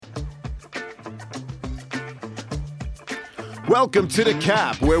Welcome to The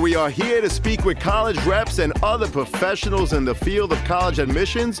Cap, where we are here to speak with college reps and other professionals in the field of college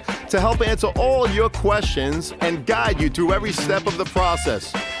admissions to help answer all your questions and guide you through every step of the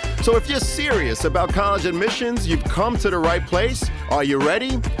process. So if you're serious about college admissions, you've come to the right place. Are you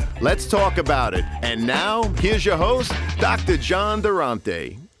ready? Let's talk about it. And now, here's your host, Dr. John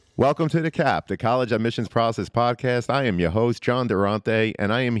Durante. Welcome to The Cap, the College Admissions Process Podcast. I am your host, John Durante,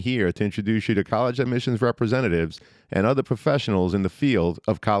 and I am here to introduce you to college admissions representatives and other professionals in the field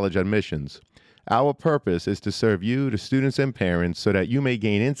of college admissions. Our purpose is to serve you, the students and parents, so that you may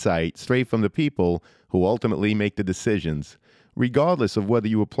gain insight straight from the people who ultimately make the decisions. Regardless of whether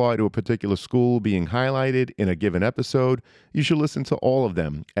you apply to a particular school being highlighted in a given episode, you should listen to all of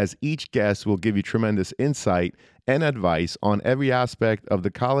them, as each guest will give you tremendous insight and advice on every aspect of the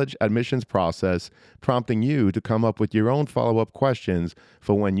college admissions process, prompting you to come up with your own follow-up questions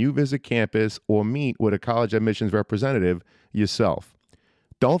for when you visit campus or meet with a college admissions representative yourself.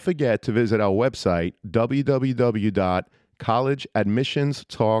 Don't forget to visit our website,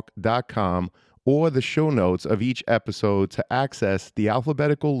 www.collegeadmissionstalk.com, or the show notes of each episode to access the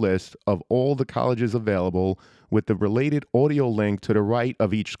alphabetical list of all the colleges available with the related audio link to the right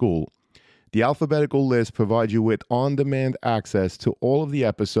of each school. The alphabetical list provides you with on-demand access to all of the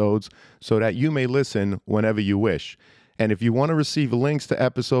episodes so that you may listen whenever you wish. And if you want to receive links to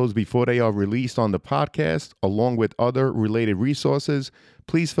episodes before they are released on the podcast, along with other related resources,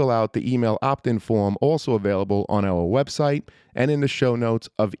 please fill out the email opt-in form also available on our website and in the show notes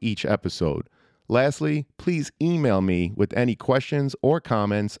of each episode. Lastly, please email me with any questions or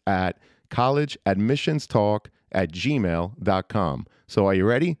comments at collegeadmissionstalk@gmail.com. So are you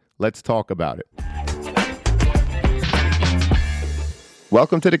ready? Let's talk about it.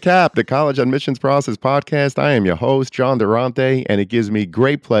 Welcome to The Cap, the College Admissions Process Podcast. I am your host, John Durante, and it gives me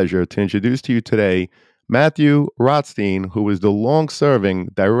great pleasure to introduce to you today Matthew Rotstein, who is the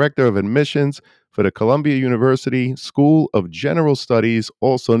long-serving Director of Admissions for the Columbia University School of General Studies,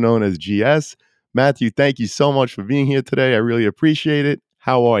 also known as GS. Matthew, thank you so much for being here today. I really appreciate it.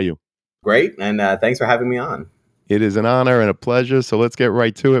 How are you? Great, and thanks for having me on. It is an honor and a pleasure, so let's get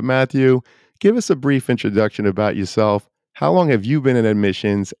right to it, Matthew. Give us a brief introduction about yourself. How long have you been in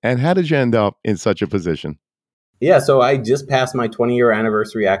admissions, and how did you end up in such a position? Yeah, so I just passed my 20-year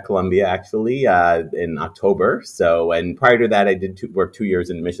anniversary at Columbia, actually, in October. And prior to that, I did work 2 years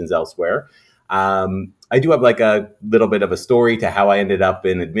in admissions elsewhere. I do have like a little bit of a story to how I ended up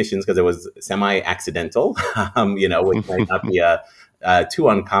in admissions because it was semi-accidental, which might not be a too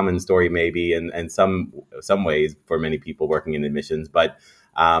uncommon story maybe in some ways for many people working in admissions. But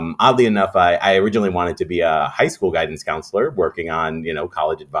oddly enough, I originally wanted to be a high school guidance counselor working on,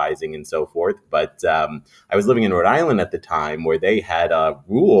 college advising and so forth. But I was living in Rhode Island at the time where they had a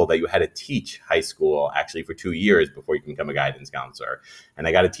rule that you had to teach high school actually for 2 years before you can become a guidance counselor. And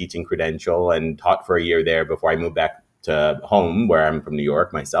I got a teaching credential and taught for a year there before I moved back to home, where I'm from New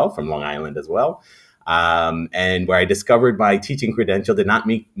York myself, from Long Island as well. And where I discovered my teaching credential did not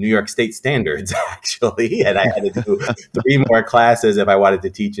meet New York State standards, actually. And I had to do 3 more classes if I wanted to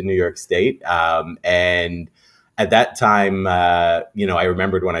teach in New York State. And at that time, I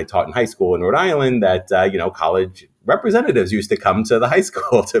remembered when I taught in high school in Rhode Island that, college representatives used to come to the high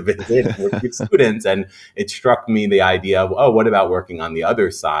school to visit with students. And it struck me the idea of, what about working on the other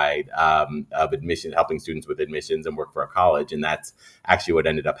side of admission, helping students with admissions and work for a college? And that's actually what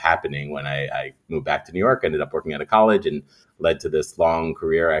ended up happening when I moved back to New York, ended up working at a college and led to this long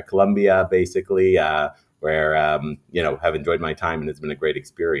career at Columbia, basically, where, have enjoyed my time and it's been a great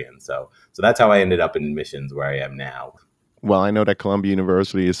experience. So that's how I ended up in admissions where I am now. Well, I know that Columbia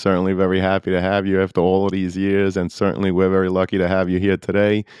University is certainly very happy to have you after all of these years, and certainly we're very lucky to have you here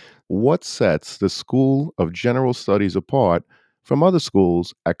today. What sets the School of General Studies apart from other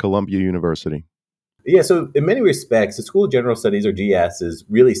schools at Columbia University? Yeah, so in many respects, the School of General Studies, or GS, is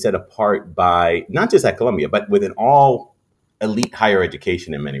really set apart by, not just at Columbia, but within all elite higher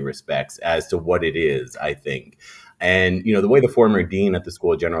education in many respects as to what it is, I think. And, the way the former dean at the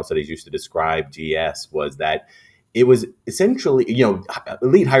School of General Studies used to describe GS was that it was essentially,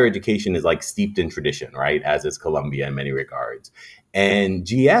 elite higher education is like steeped in tradition, right? As is Columbia in many regards. And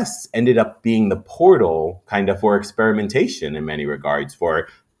GS ended up being the portal kind of for experimentation in many regards, for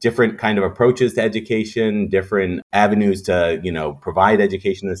different kind of approaches to education, different avenues to, provide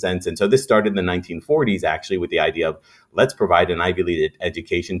education in a sense. And so this started in the 1940s, actually, with the idea of let's provide an Ivy League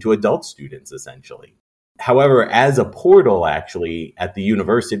education to adult students, essentially. However, as a portal, actually, at the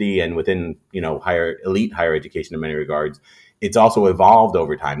university and within, elite higher education in many regards, it's also evolved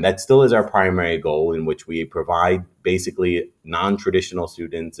over time. That still is our primary goal, in which we provide basically non-traditional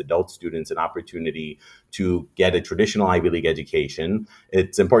students, adult students, an opportunity to get a traditional Ivy League education.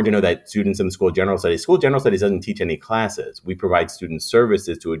 It's important to know that students in the School of General Studies doesn't teach any classes. We provide student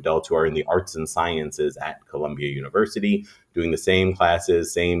services to adults who are in the arts and sciences at Columbia University, doing the same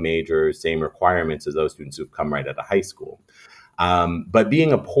classes, same majors, same requirements as those students who've come right out of high school. But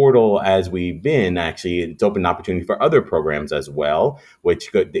being a portal as we've been, actually, it's opened opportunity for other programs as well,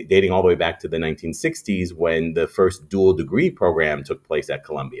 which dating all the way back to the 1960s when the first dual degree program took place at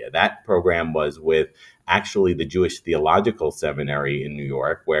Columbia. That program was with actually the Jewish Theological Seminary in New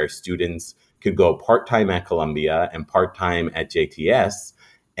York, where students could go part-time at Columbia and part-time at JTS,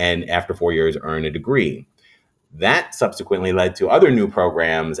 and after 4 years earn a degree. That subsequently led to other new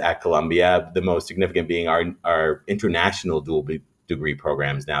programs at Columbia, the most significant being our international dual degree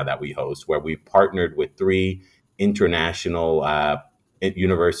programs now that we host, where we partnered with three international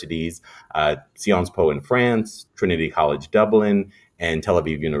universities, Sciences Po in France, Trinity College Dublin, and Tel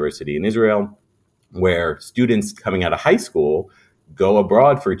Aviv University in Israel, where students coming out of high school go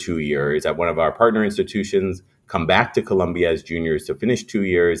abroad for 2 years at one of our partner institutions, come back to Columbia as juniors to finish 2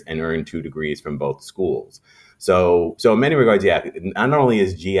 years and earn 2 degrees from both schools. So in many regards, yeah, not only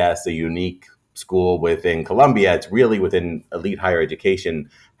is GS a unique school within Columbia, it's really within elite higher education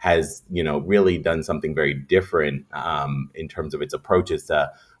has, really done something very different in terms of its approaches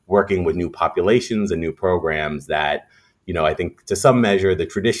to working with new populations and new programs that, I think to some measure, the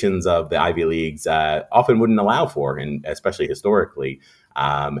traditions of the Ivy Leagues often wouldn't allow for, and especially historically.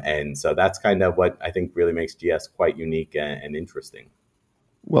 And so that's kind of what I think really makes GS quite unique and interesting.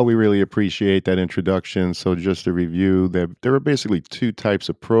 Well, we really appreciate that introduction. So, just to review, there are basically two types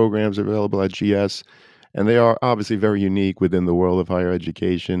of programs available at GS, and they are obviously very unique within the world of higher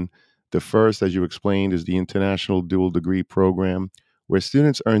education. The first, as you explained, is the International Dual Degree Program, where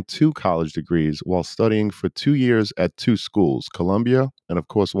students earn two college degrees while studying for 2 years at two schools, Columbia, and of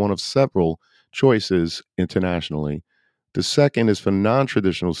course, one of several choices internationally. The second is for non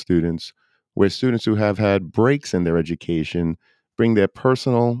traditional students, where students who have had breaks in their education bring their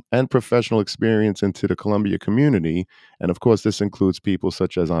personal and professional experience into the Columbia community. And of course, this includes people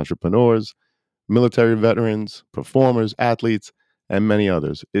such as entrepreneurs, military veterans, performers, athletes, and many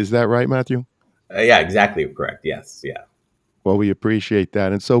others. Is that right, Matthew? Yeah, exactly correct. Yes, yeah. Well, we appreciate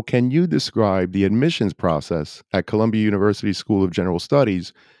that. And so, can you describe the admissions process at Columbia University School of General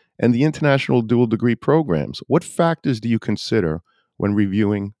Studies and the international dual degree programs? What factors do you consider when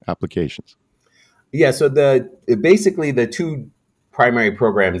reviewing applications? Yeah, so basically the two primary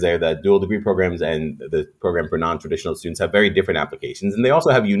programs there, the dual degree programs and the program for non-traditional students, have very different applications, and they also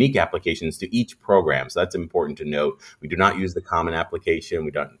have unique applications to each program. So that's important to note. We do not use the common application.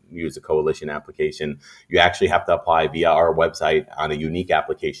 We don't use the coalition application. You actually have to apply via our website on a unique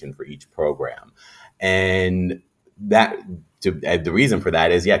application for each program. And that the reason for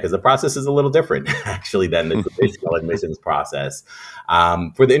that is, yeah, because the process is a little different actually than the traditional admissions process.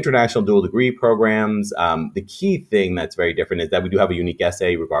 For the international dual degree programs, the key thing that's very different is that we do have a unique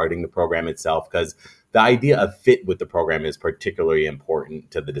essay regarding the program itself, because the idea of fit with the program is particularly important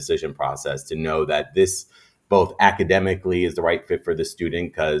to the decision process, to know that this both academically is the right fit for the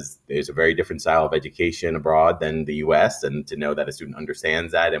student, because there's a very different style of education abroad than the US, and to know that a student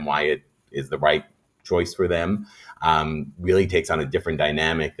understands that and why it is the right choice for them, really takes on a different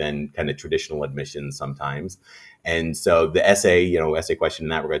dynamic than kind of traditional admissions sometimes. And so the essay question in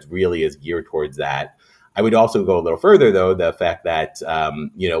that regard really is geared towards that. I would also go a little further, though, the fact that,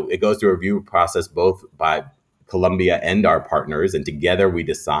 it goes through a review process both by Columbia and our partners, and together we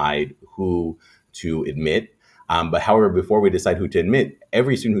decide who to admit. But however, before we decide who to admit,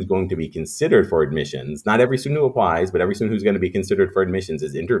 every student who's going to be considered for admissions, not every student who applies, but every student who's going to be considered for admissions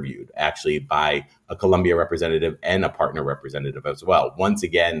is interviewed actually by a Columbia representative and a partner representative as well. Once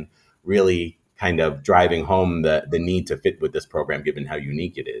again, really kind of driving home the need to fit with this program, given how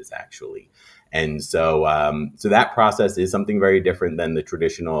unique it is actually. And so that process is something very different than the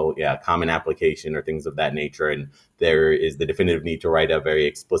traditional, common application or things of that nature. And there is the definitive need to write a very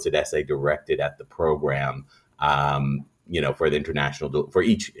explicit essay directed at the program, for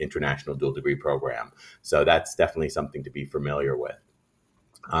each international dual degree program. So that's definitely something to be familiar with.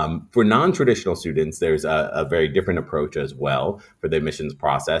 For non-traditional students, there's a very different approach as well for the admissions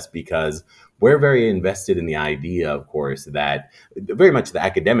process, because we're very invested in the idea, of course, that very much the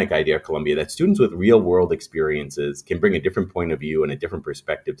academic idea of Columbia, that students with real world experiences can bring a different point of view and a different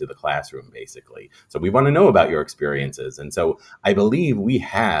perspective to the classroom, basically. So we want to know about your experiences. And so I believe we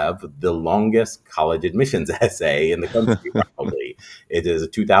have the longest college admissions essay in the country, probably. It is a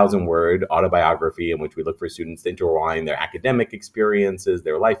 2,000-word autobiography in which we look for students to intertwine their academic experiences,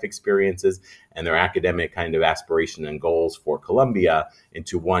 their life experiences, and their academic kind of aspiration and goals for Columbia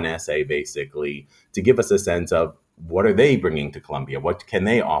into one essay, basically, to give us a sense of what are they bringing to Columbia? What can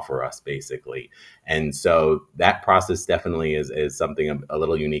they offer us, basically? And so that process definitely is something a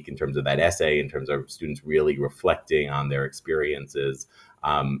little unique in terms of that essay, in terms of students really reflecting on their experiences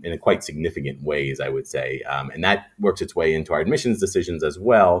in quite significant ways, I would say. And that works its way into our admissions decisions as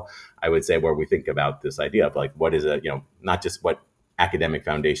well, I would say, where we think about this idea of like, what is a, not just what academic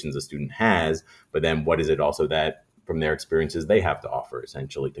foundations a student has, but then what is it also that from their experiences they have to offer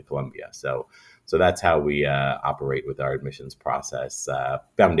essentially to Columbia. So that's how we operate with our admissions process,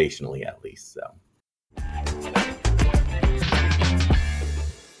 foundationally at least. So.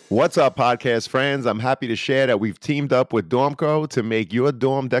 What's up, podcast friends? I'm happy to share that we've teamed up with Dormco to make your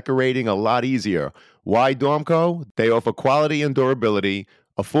dorm decorating a lot easier. Why Dormco? They offer quality and durability,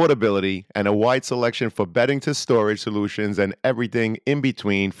 affordability, and a wide selection for bedding to storage solutions and everything in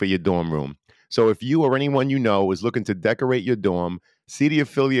between for your dorm room. So if you or anyone you know is looking to decorate your dorm, see the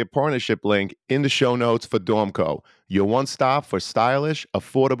affiliate partnership link in the show notes for Dormco, your one stop for stylish,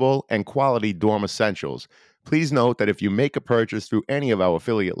 affordable, and quality dorm essentials. Please note that if you make a purchase through any of our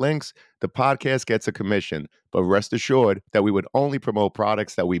affiliate links, the podcast gets a commission, but rest assured that we would only promote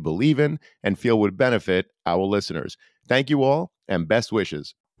products that we believe in and feel would benefit our listeners. Thank you all, and best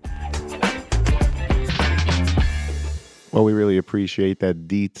wishes. Well, we really appreciate that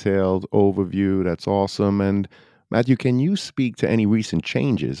detailed overview. That's awesome. And Matthew, can you speak to any recent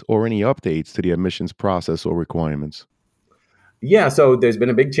changes or any updates to the admissions process or requirements? Yeah, so there's been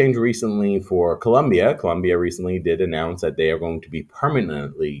a big change recently for Columbia. Columbia recently did announce that they are going to be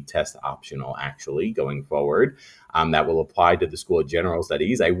permanently test optional, actually, going forward. That will apply to the School of General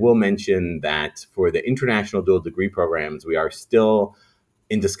Studies. I will mention that for the international dual degree programs, we are still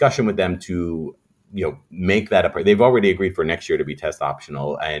in discussion with them to, make that they've already agreed for next year to be test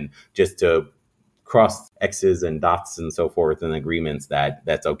optional, and just to cross X's and dots and so forth in agreements that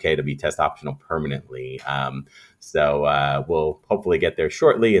that's okay to be test optional permanently. So we'll hopefully get there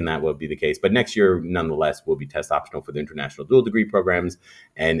shortly, and that will be the case. But next year, nonetheless, will be test optional for the international dual degree programs,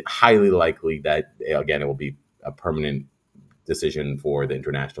 and highly likely that, again, it will be a permanent decision for the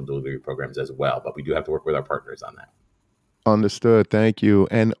international dual degree programs as well. But we do have to work with our partners on that. Understood. Thank you.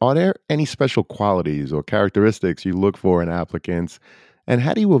 And are there any special qualities or characteristics you look for in applicants? And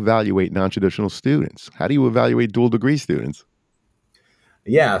how do you evaluate non-traditional students? How do you evaluate dual degree students?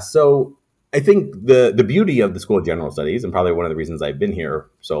 Yeah, so I think the beauty of the School of General Studies, and probably one of the reasons I've been here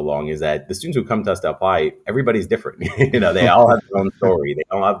so long, is that the students who come to us to apply, everybody's different. They all have their own story. They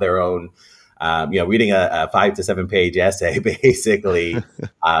all have their own. Reading a 5 to 7 page essay basically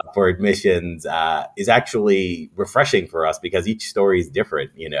for admissions is actually refreshing for us because each story is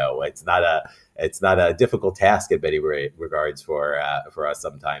different. It's not a difficult task in many regards for us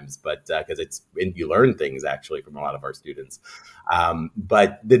sometimes, but because you learn things actually from a lot of our students.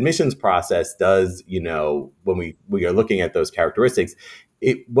 But the admissions process does, when we are looking at those characteristics,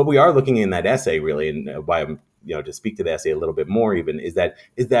 what we are looking in that essay really, and why I'm to speak to the essay a little bit more even, is that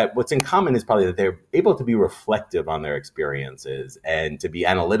what's in common is probably that they're able to be reflective on their experiences and to be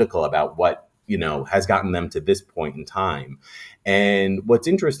analytical about what has gotten them to this point in time. And what's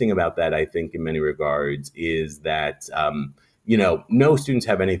interesting about that, I think, in many regards, is that no students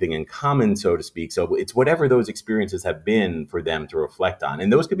have anything in common, so to speak. So it's whatever those experiences have been for them to reflect on.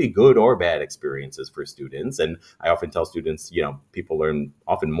 And those could be good or bad experiences for students. And I often tell students, people learn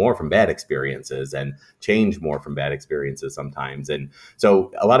often more from bad experiences and change more from bad experiences sometimes. And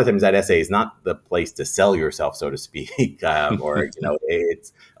so a lot of times that essay is not the place to sell yourself, so to speak, or,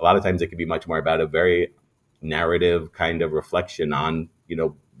 it's a lot of times it can be much more about a very narrative kind of reflection on,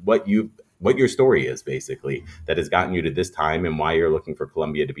 what your story is basically that has gotten you to this time and why you're looking for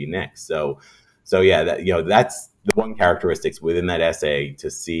Columbia to be next. So yeah, that's the one characteristics within that essay to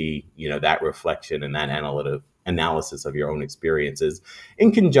see, that reflection and that analysis of your own experiences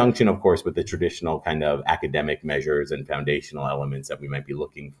in conjunction, of course, with the traditional kind of academic measures and foundational elements that we might be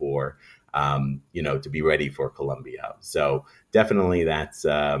looking for, to be ready for Columbia. So definitely that's,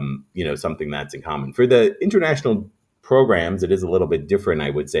 something that's in common. For the international programs, it is a little bit different, I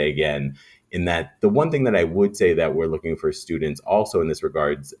would say, again, in that the one thing that I would say that we're looking for students also in this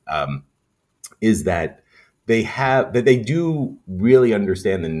regards is that they do really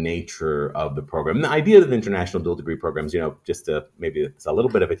understand the nature of the program. And the idea of the international dual degree programs, just to, maybe it's a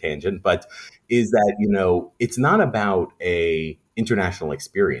little bit of a tangent, but is that, it's not about a international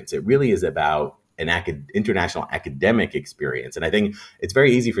experience. It really is about an international academic experience. And I think it's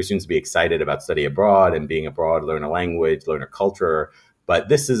very easy for students to be excited about study abroad and being abroad, learn a language, learn a culture. But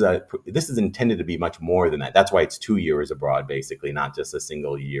this is intended to be much more than that. That's why it's 2 years abroad, basically, not just a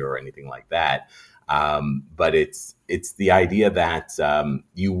single year or anything like that. But it's the idea that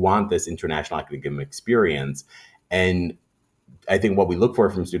you want this international academic experience, and I think what we look for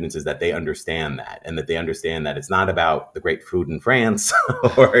from students is that they understand that, and that they understand that it's not about the great food in France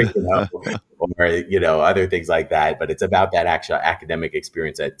or other things like that, but it's about that actual academic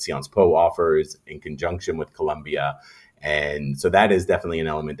experience that Sciences Po offers in conjunction with Columbia. And so that is definitely an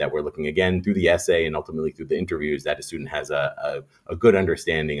element that we're looking again through the essay and ultimately through the interviews that a student has a good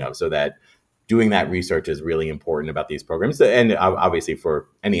understanding of, so that doing that research is really important about these programs, and obviously for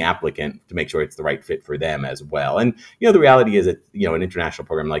any applicant to make sure it's the right fit for them as well. And the reality is that an international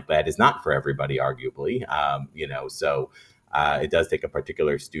program like that is not for everybody, arguably. So it does take a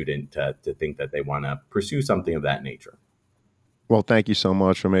particular student to think that they want to pursue something of that nature. Well, thank you so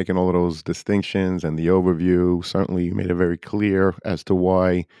much for making all of those distinctions and the overview. Certainly, you made it very clear as to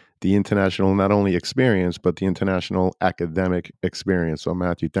why the international not only experience, but the international academic experience. So,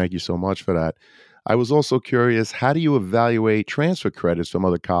 Matthew, thank you so much for that. I was also curious, how do you evaluate transfer credits from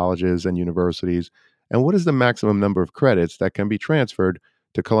other colleges and universities? And what is the maximum number of credits that can be transferred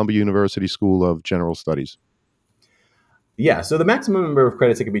to Columbia University School of General Studies? Yeah, so the maximum number of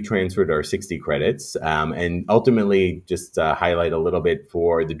credits that can be transferred are 60 credits. And ultimately, just to highlight a little bit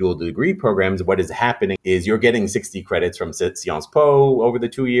for the dual degree programs, what is happening is you're getting 60 credits from Sciences Po over the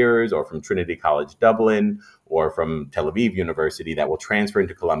 2 years, or from Trinity College Dublin, or from Tel Aviv University that will transfer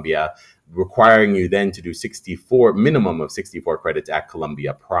into Columbia, requiring you then to do 64, minimum of 64 credits at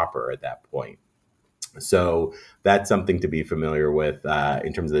Columbia proper at that point. So that's something to be familiar with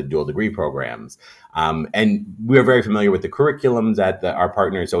in terms of the dual degree programs. And we're very familiar with the curriculums at our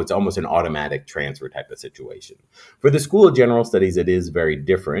partners, so it's almost an automatic transfer type of situation. For the School of General Studies, it is very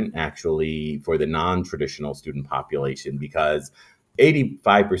different, actually, for the non-traditional student population, because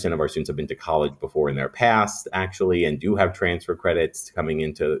 85% of our students have been to college before in their past, actually, and do have transfer credits coming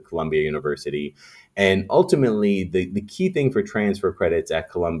into Columbia University. And ultimately, the key thing for transfer credits at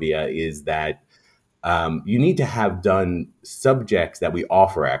Columbia is that you need to have done subjects that we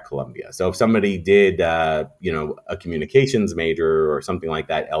offer at Columbia. So if somebody did, a communications major or something like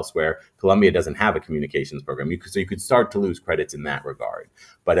that elsewhere, Columbia doesn't have a communications program. So you could start to lose credits in that regard.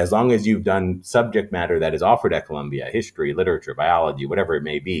 But as long as you've done subject matter that is offered at Columbia, history, literature, biology, whatever it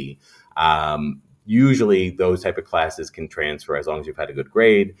may be, usually those type of classes can transfer as long as you've had a good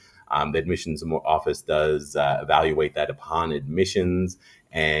grade. The admissions office does evaluate that upon admissions.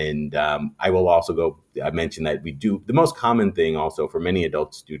 And I will also mention that we do, the most common thing also for many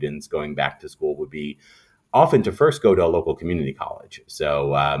adult students going back to school would be often to first go to a local community college.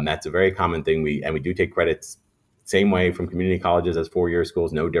 So that's a very common thing. We do take credits same way from community colleges as four-year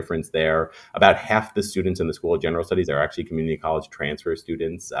schools, no difference there. About half the students in the School of General Studies are actually community college transfer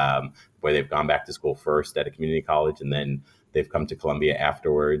students, where they've gone back to school first at a community college and then they've come to Columbia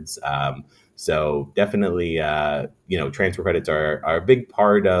afterwards. So definitely, transfer credits are a big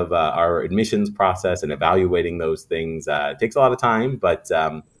part of our admissions process, and evaluating those things takes a lot of time. But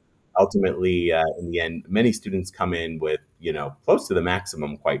ultimately, in the end, many students come in with, close to the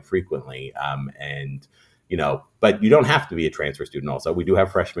maximum quite frequently. But you don't have to be a transfer student also. We do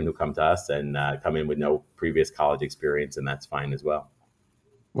have freshmen who come to us and come in with no previous college experience, and that's fine as well.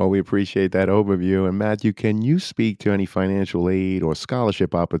 Well, we appreciate that overview. And Matthew, can you speak to any financial aid or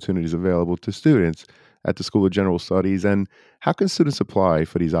scholarship opportunities available to students at the School of General Studies? And how can students apply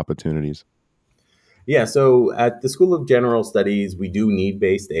for these opportunities? Yeah, so at the School of General Studies, we do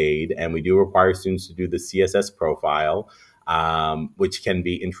need-based aid, and we do require students to do the CSS profile, which can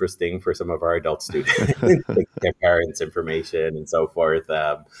be interesting for some of our adult students, their parents' information and so forth.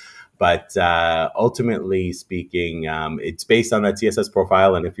 But ultimately speaking, it's based on that CSS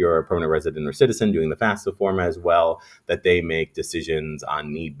profile. And if you're a permanent resident or citizen doing the FAFSA form as well, that they make decisions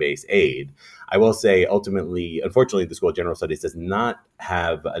on need-based aid. I will say, ultimately, unfortunately, the School of General Studies does not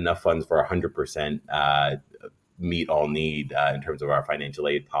have enough funds for 100% meet all need in terms of our financial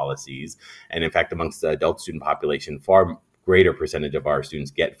aid policies. And in fact, amongst the adult student population, far greater percentage of our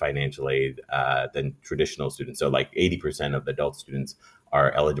students get financial aid than traditional students. So like 80% of the adult students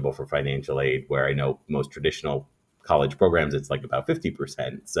are eligible for financial aid, where I know most traditional college programs, it's like about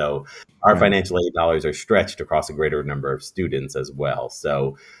 50%. So our Right. financial aid dollars are stretched across a greater number of students as well.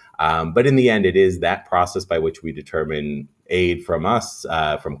 So But in the end, it is that process by which we determine aid from us,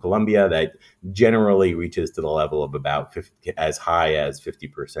 from Columbia, that generally reaches to the level of about 50, as high as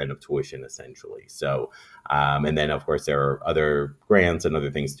 50% of tuition, essentially. So, and then, of course, there are other grants and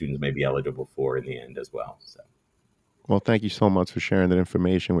other things students may be eligible for in the end as well. So. Well, thank you so much for sharing that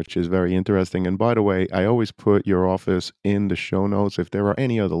information, which is very interesting. And by the way, I always put your office in the show notes. If there are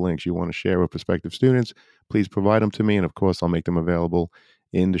any other links you want to share with prospective students, please provide them to me. And of course, I'll make them available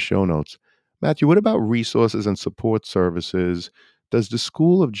in the show notes. Matthew, what about resources and support services? Does the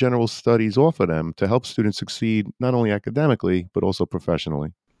School of General Studies offer them to help students succeed not only academically, but also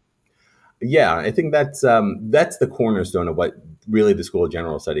professionally? Yeah, I think that's the cornerstone of what really the School of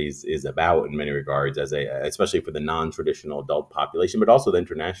General Studies is about in many regards, especially for the non-traditional adult population, but also the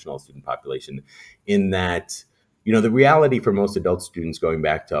international student population. In that, the reality for most adult students going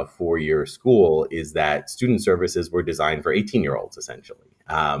back to a 4-year school is that student services were designed for 18-year-olds essentially,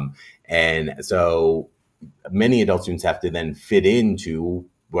 and so many adult students have to then fit into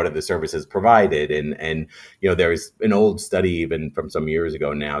what are the services provided, and there's an old study even from some years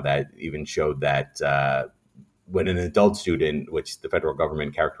ago now that even showed that when an adult student, which the federal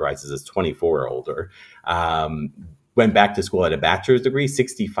government characterizes as 24 or older, went back to school at a bachelor's degree,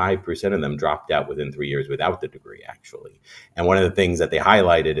 65% of them dropped out within 3 years without the degree, actually. And one of the things that they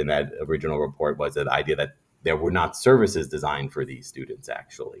highlighted in that original report was the idea that there were not services designed for these students,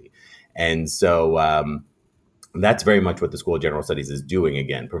 actually. And so that's very much what the School of General Studies is doing,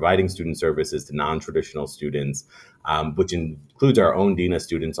 again, providing student services to non-traditional students, which includes our own Dean of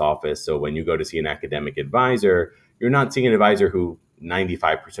Students office. So when you go to see an academic advisor, you're not seeing an advisor who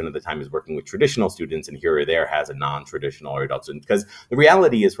 95% of the time is working with traditional students and here or there has a non-traditional or adult student. Because the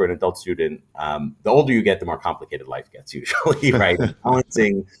reality is for an adult student, the older you get, the more complicated life gets usually, right? And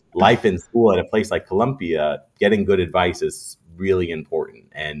balancing life in school at a place like Columbia, getting good advice is really important.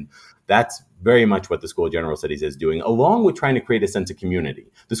 And that's very much what the School of General Studies is doing, along with trying to create a sense of community.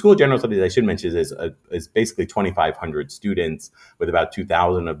 The School of General Studies, I should mention, is basically 2,500 students, with about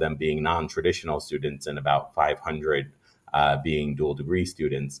 2,000 of them being non-traditional students and about 500 being dual degree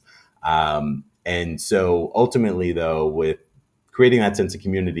students. And so ultimately, though, with creating that sense of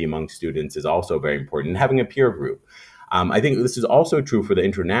community among students is also very important, and having a peer group. I think this is also true for the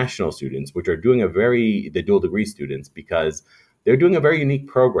international students, which are doing the dual degree students, because they're doing a very unique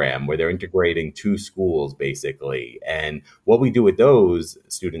program where they're integrating two schools, basically. And what we do with those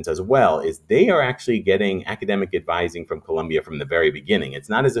students as well is they are actually getting academic advising from Columbia from the very beginning. It's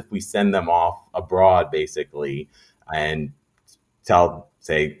not as if we send them off abroad, basically, and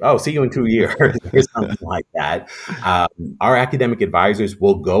say, oh, see you in 2 years or something like that. Our academic advisors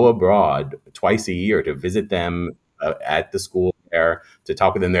will go abroad twice a year to visit them at the school there, to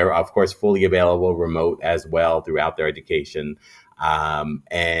talk with them. They're, of course, fully available remote as well throughout their education,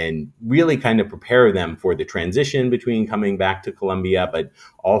 and really kind of prepare them for the transition between coming back to Columbia, but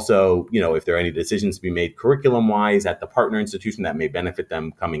also, if there are any decisions to be made curriculum-wise at the partner institution that may benefit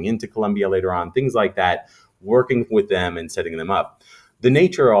them coming into Columbia later on, things like that, working with them and setting them up. The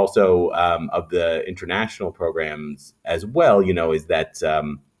nature also of the international programs as well, is that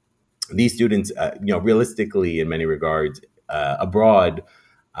these students, realistically, in many regards, abroad,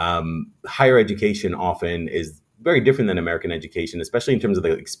 higher education often is very different than American education, especially in terms of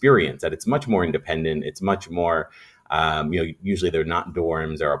the experience. That it's much more independent. It's much more, usually they're not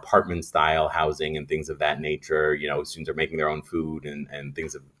dorms, they're apartment style housing and things of that nature. Students are making their own food and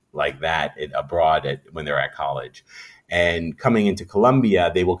things like that abroad when they're at college. And coming into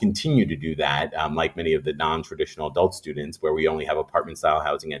Columbia, they will continue to do that, like many of the non-traditional adult students, where we only have apartment-style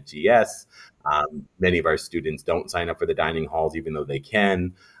housing at GS. Many of our students don't sign up for the dining halls, even though they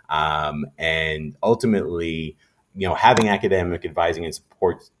can. And ultimately, having academic advising and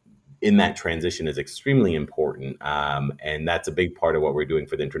support in that transition is extremely important. And that's a big part of what we're doing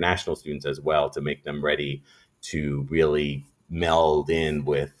for the international students as well, to make them ready to really meld in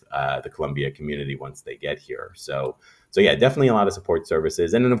with the Columbia community once they get here. So yeah, definitely a lot of support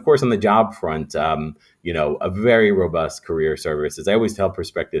services. And then, of course, on the job front, a very robust career services. I always tell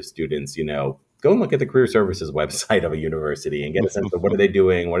prospective students, go and look at the career services website of a university and get a sense of what are they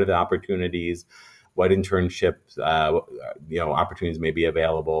doing, what are the opportunities, what internships, opportunities may be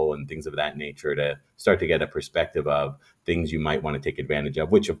available, and things of that nature, to start to get a perspective of things you might want to take advantage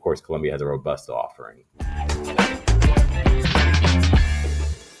of, which, of course, Columbia has a robust offering.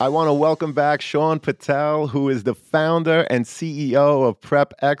 I want to welcome back Sean Patel, who is the founder and CEO of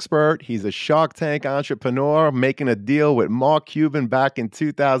Prep Expert. He's a Shark Tank entrepreneur making a deal with Mark Cuban back in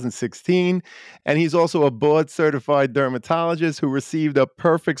 2016. And he's also a board-certified dermatologist who received a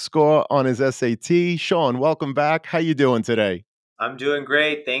perfect score on his SAT. Sean, welcome back. How you doing today? I'm doing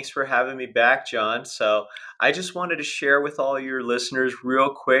great. Thanks for having me back, John. So, I just wanted to share with all your listeners real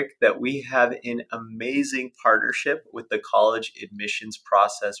quick that we have an amazing partnership with the College Admissions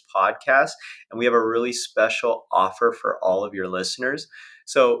Process podcast, and we have a really special offer for all of your listeners.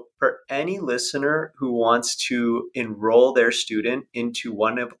 So, for any listener who wants to enroll their student into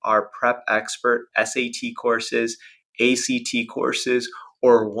one of our Prep Expert SAT courses, ACT courses,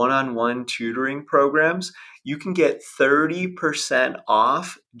 or one on one tutoring programs, you can get 30%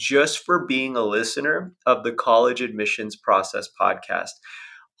 off just for being a listener of the College Admissions Process podcast.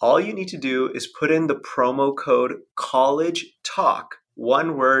 All you need to do is put in the promo code College Talk,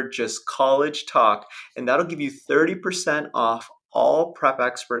 one word, just College Talk, and that'll give you 30% off all Prep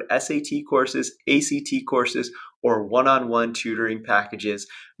Expert SAT courses, ACT courses, or one on one tutoring packages.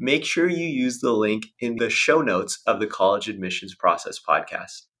 Make sure you use the link in the show notes of the College Admissions Process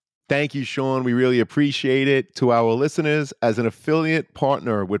podcast. Thank you, Sean. We really appreciate it. To our listeners, as an affiliate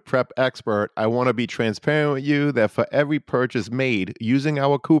partner with Prep Expert, I want to be transparent with you that for every purchase made using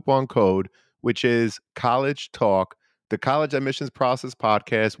our coupon code, which is College Talk, the College Admissions Process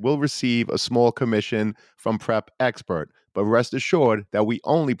podcast will receive a small commission from Prep Expert. But rest assured that we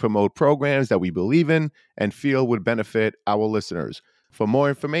only promote programs that we believe in and feel would benefit our listeners. For more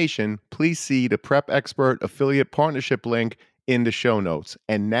information, please see the Prep Expert affiliate partnership link in the show notes.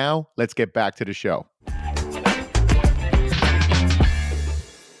 And now let's get back to the show.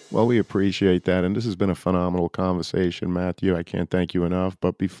 Well, we appreciate that. And this has been a phenomenal conversation, Matthew. I can't thank you enough.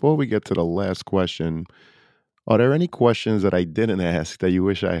 But before we get to the last question, are there any questions that I didn't ask that you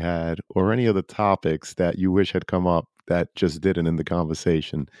wish I had, or any other topics that you wish had come up that just didn't in the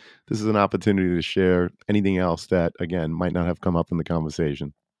conversation? This is an opportunity to share anything else that, again, might not have come up in the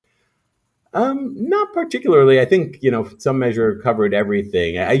conversation. Not particularly. I think, some measure covered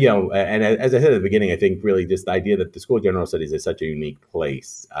everything. And as I said at the beginning, I think really just the idea that the School of General Studies is such a unique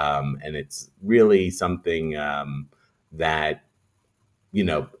place. And it's really something that,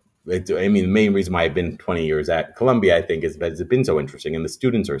 the main reason why I've been 20 years at Columbia, I think, is because it's been so interesting and the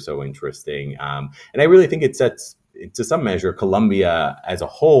students are so interesting. And I really think it sets, to some measure, Columbia as a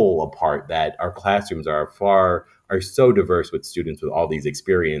whole apart, that our classrooms are so diverse with students with all these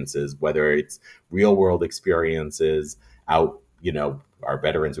experiences, whether it's real world experiences out, our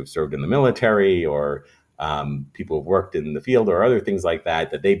veterans who've served in the military, or people who've worked in the field, or other things like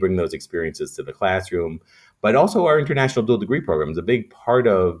that they bring those experiences to the classroom. But also our international dual degree programs. A big part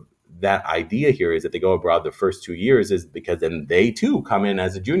of that idea here is that they go abroad the first 2 years, is because then they too come in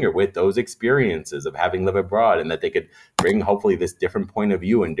as a junior with those experiences of having lived abroad, and that they could bring hopefully this different point of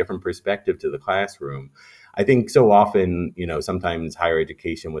view and different perspective to the classroom. I think so often, sometimes higher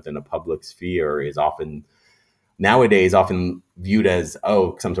education within a public sphere is nowadays often viewed as,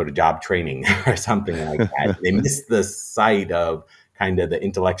 some sort of job training or something like that. They miss the sight of kind of the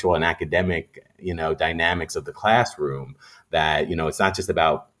intellectual and academic, dynamics of the classroom, that, it's not just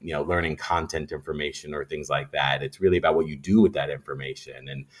about, learning content information or things like that. It's really about what you do with that information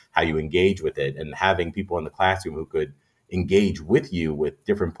and how you engage with it, and having people in the classroom who could engage with you with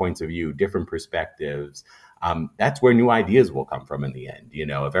different points of view, different perspectives. That's where new ideas will come from in the end.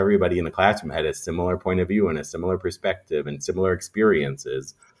 If everybody in the classroom had a similar point of view and a similar perspective and similar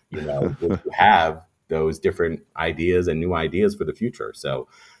experiences, would have those different ideas and new ideas for the future. So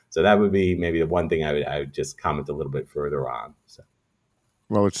that would be maybe the one thing I would just comment a little bit further on. So.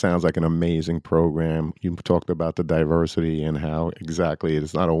 Well, it sounds like an amazing program. You talked about the diversity and how exactly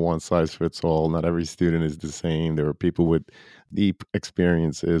it's not a one size fits all. Not every student is the same. There are people with deep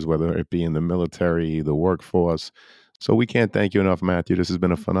experiences, whether it be in the military, the workforce. So we can't thank you enough, Matthew. This has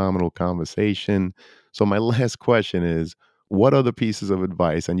been a phenomenal conversation. So my last question is, what other pieces of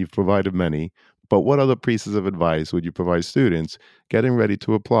advice, and you've provided many, but what other pieces of advice would you provide students getting ready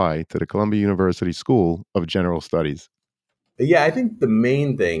to apply to the Columbia University School of General Studies? Yeah, I think the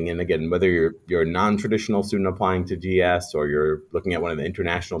main thing, and again, whether you're a non-traditional student applying to GS, or you're looking at one of the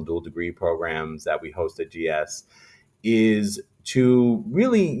international dual degree programs that we host at GS, is to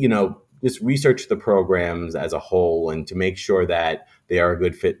really, just research the programs as a whole and to make sure that they are a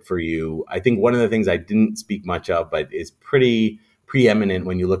good fit for you. I think one of the things I didn't speak much of, but is pretty preeminent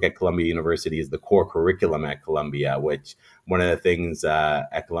when you look at Columbia University, is the core curriculum at Columbia, which one of the things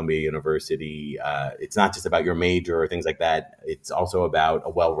at Columbia University, it's not just about your major or things like that. It's also about a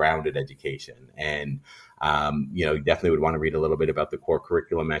well-rounded education. And, you definitely would want to read a little bit about the core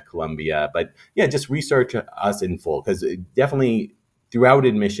curriculum at Columbia. But yeah, just research us in full, because definitely throughout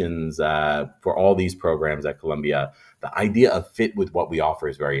admissions for all these programs at Columbia, the idea of fit with what we offer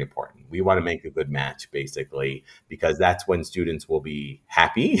is very important. we want to make a good match, basically, because that's when students will be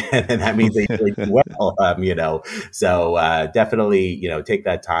happy, and that means they really do well. So definitely, take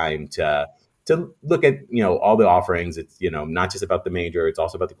that time to look at all the offerings. It's not just about the major; it's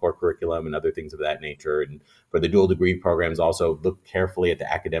also about the core curriculum and other things of that nature. And for the dual degree programs, also look carefully at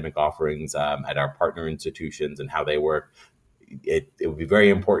the academic offerings at our partner institutions and how they work. It would be very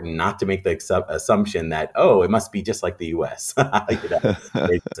important not to make the assumption that, it must be just like the U.S.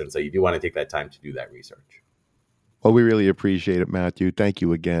 And so you do want to take that time to do that research. Well, we really appreciate it, Matthew. Thank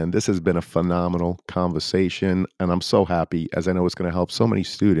you again. This has been a phenomenal conversation, and I'm so happy, as I know it's going to help so many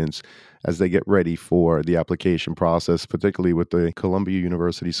students as they get ready for the application process, particularly with the Columbia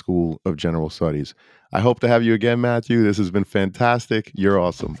University School of General Studies. I hope to have you again, Matthew. This has been fantastic. You're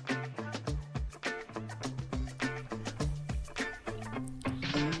awesome.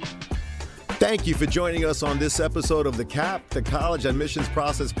 Thank you for joining us on this episode of the CAP, the College Admissions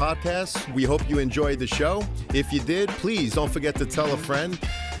Process Podcast. We hope you enjoyed the show. If you did, please don't forget to tell a friend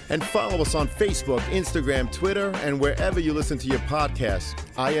and follow us on Facebook, Instagram, Twitter, and wherever you listen to your podcasts.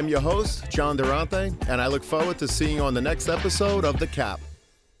 I am your host, John Durante, and I look forward to seeing you on the next episode of the CAP.